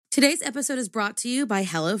Today's episode is brought to you by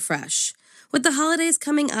HelloFresh. With the holidays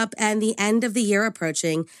coming up and the end of the year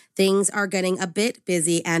approaching, things are getting a bit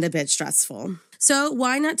busy and a bit stressful. So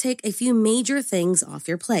why not take a few major things off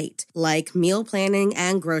your plate, like meal planning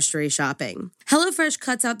and grocery shopping? HelloFresh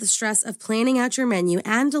cuts out the stress of planning out your menu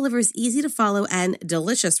and delivers easy-to-follow and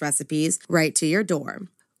delicious recipes right to your door,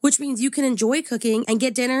 which means you can enjoy cooking and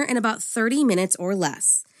get dinner in about 30 minutes or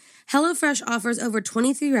less. HelloFresh offers over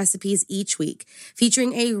 23 recipes each week,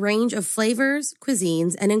 featuring a range of flavors,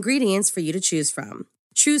 cuisines, and ingredients for you to choose from.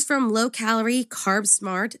 Choose from low-calorie,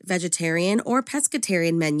 carb-smart, vegetarian, or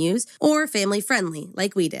pescatarian menus, or family-friendly,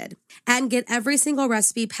 like we did. And get every single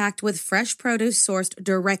recipe packed with fresh produce sourced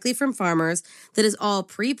directly from farmers that is all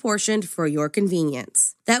pre-portioned for your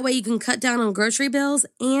convenience. That way you can cut down on grocery bills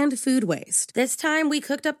and food waste. This time we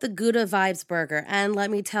cooked up the Gouda Vibes burger, and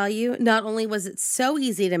let me tell you, not only was it so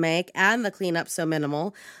easy to make and the cleanup so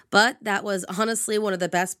minimal, but that was honestly one of the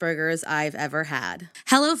best burgers I've ever had.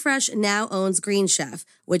 HelloFresh now owns Green Chef,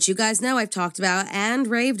 which you guys know I've talked about and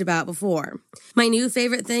raved about before. My new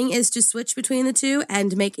favorite thing is to switch between the two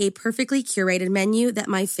and make a perfectly curated menu that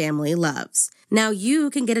my family loves. Now you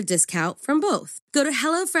can get a discount from both. Go to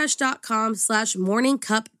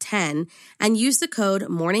HelloFresh.com/morningcup10 and use the code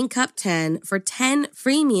morningcup10 for 10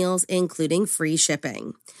 free meals, including free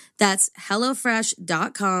shipping. That's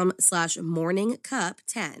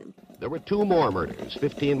HelloFresh.com/morningcup10. There were two more murders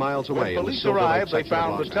 15 miles away. When police arrived, they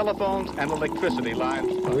found the telephones and electricity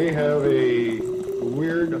lines. We have a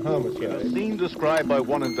weird homicide. A scene described by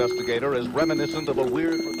one investigator as reminiscent of a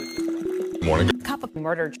weird... Morning. Cup of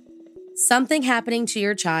murder. Something happening to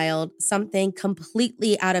your child, something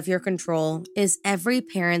completely out of your control, is every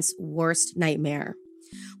parent's worst nightmare.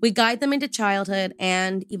 We guide them into childhood,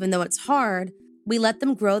 and even though it's hard, we let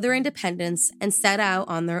them grow their independence and set out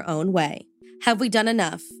on their own way. Have we done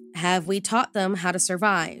enough? Have we taught them how to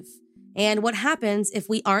survive? And what happens if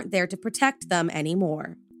we aren't there to protect them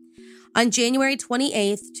anymore? On January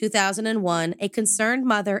 28, 2001, a concerned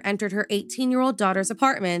mother entered her 18-year-old daughter's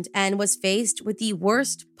apartment and was faced with the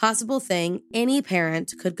worst possible thing any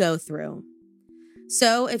parent could go through.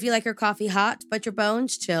 So, if you like your coffee hot but your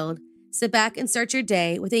bones chilled, sit back and start your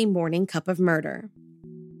day with a morning cup of murder.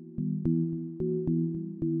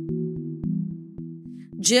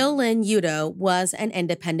 Jill Lynn Udo was an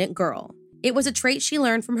independent girl. It was a trait she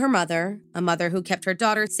learned from her mother, a mother who kept her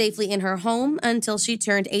daughter safely in her home until she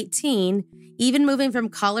turned 18, even moving from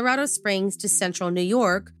Colorado Springs to central New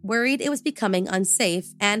York, worried it was becoming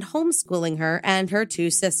unsafe and homeschooling her and her two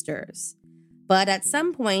sisters. But at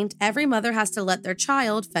some point, every mother has to let their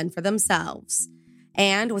child fend for themselves.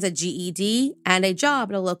 And with a GED and a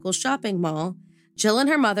job at a local shopping mall, Jill and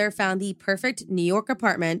her mother found the perfect New York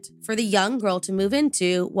apartment for the young girl to move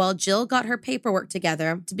into while Jill got her paperwork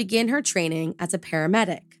together to begin her training as a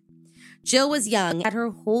paramedic. Jill was young, had her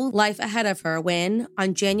whole life ahead of her when,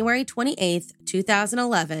 on January 28,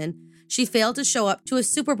 2011, she failed to show up to a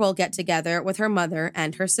Super Bowl get-together with her mother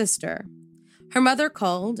and her sister. Her mother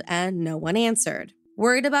called and no one answered.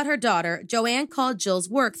 Worried about her daughter, Joanne called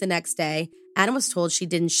Jill's work the next day and was told she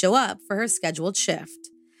didn't show up for her scheduled shift.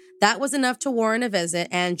 That was enough to warrant a visit,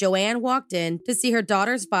 and Joanne walked in to see her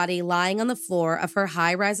daughter's body lying on the floor of her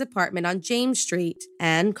high-rise apartment on James Street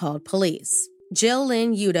and called police. Jill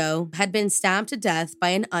Lynn Udo had been stabbed to death by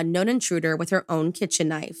an unknown intruder with her own kitchen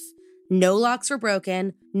knife. No locks were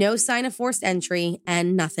broken, no sign of forced entry,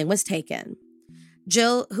 and nothing was taken.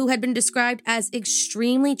 Jill, who had been described as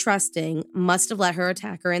extremely trusting, must have let her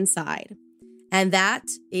attacker inside. And that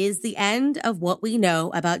is the end of what we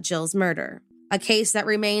know about Jill's murder. A case that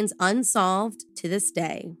remains unsolved to this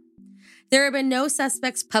day. There have been no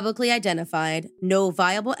suspects publicly identified, no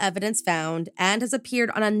viable evidence found, and has appeared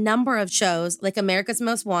on a number of shows like America's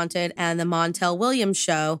Most Wanted and The Montel Williams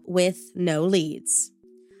Show with no leads.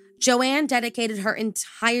 Joanne dedicated her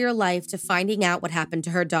entire life to finding out what happened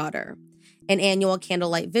to her daughter. An annual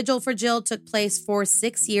candlelight vigil for Jill took place for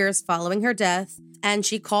 6 years following her death, and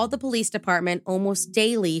she called the police department almost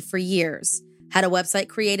daily for years. Had a website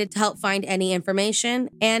created to help find any information,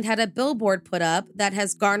 and had a billboard put up that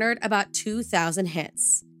has garnered about 2,000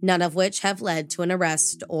 hits, none of which have led to an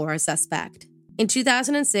arrest or a suspect. In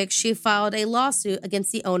 2006, she filed a lawsuit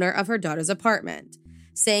against the owner of her daughter's apartment,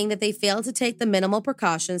 saying that they failed to take the minimal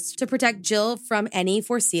precautions to protect Jill from any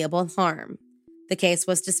foreseeable harm. The case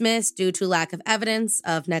was dismissed due to lack of evidence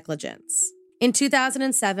of negligence. In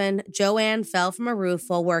 2007, Joanne fell from a roof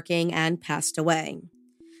while working and passed away.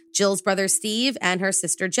 Jill's brother Steve and her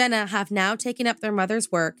sister Jenna have now taken up their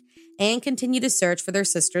mother's work and continue to search for their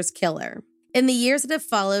sister's killer. In the years that have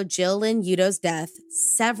followed Jill Lynn Udo's death,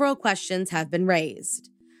 several questions have been raised.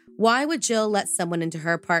 Why would Jill let someone into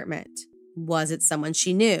her apartment? Was it someone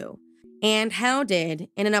she knew? And how did,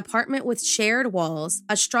 in an apartment with shared walls,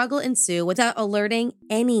 a struggle ensue without alerting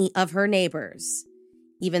any of her neighbors?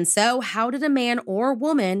 Even so, how did a man or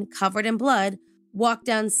woman covered in blood walk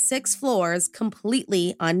down 6 floors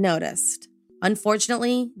completely unnoticed?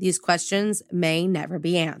 Unfortunately, these questions may never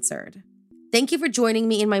be answered. Thank you for joining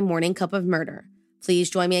me in my morning cup of murder.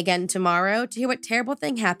 Please join me again tomorrow to hear what terrible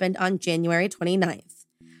thing happened on January 29th.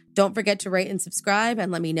 Don't forget to rate and subscribe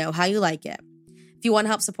and let me know how you like it. If you want to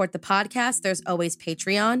help support the podcast, there's always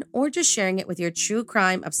Patreon or just sharing it with your true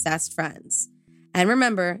crime obsessed friends. And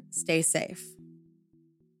remember, stay safe.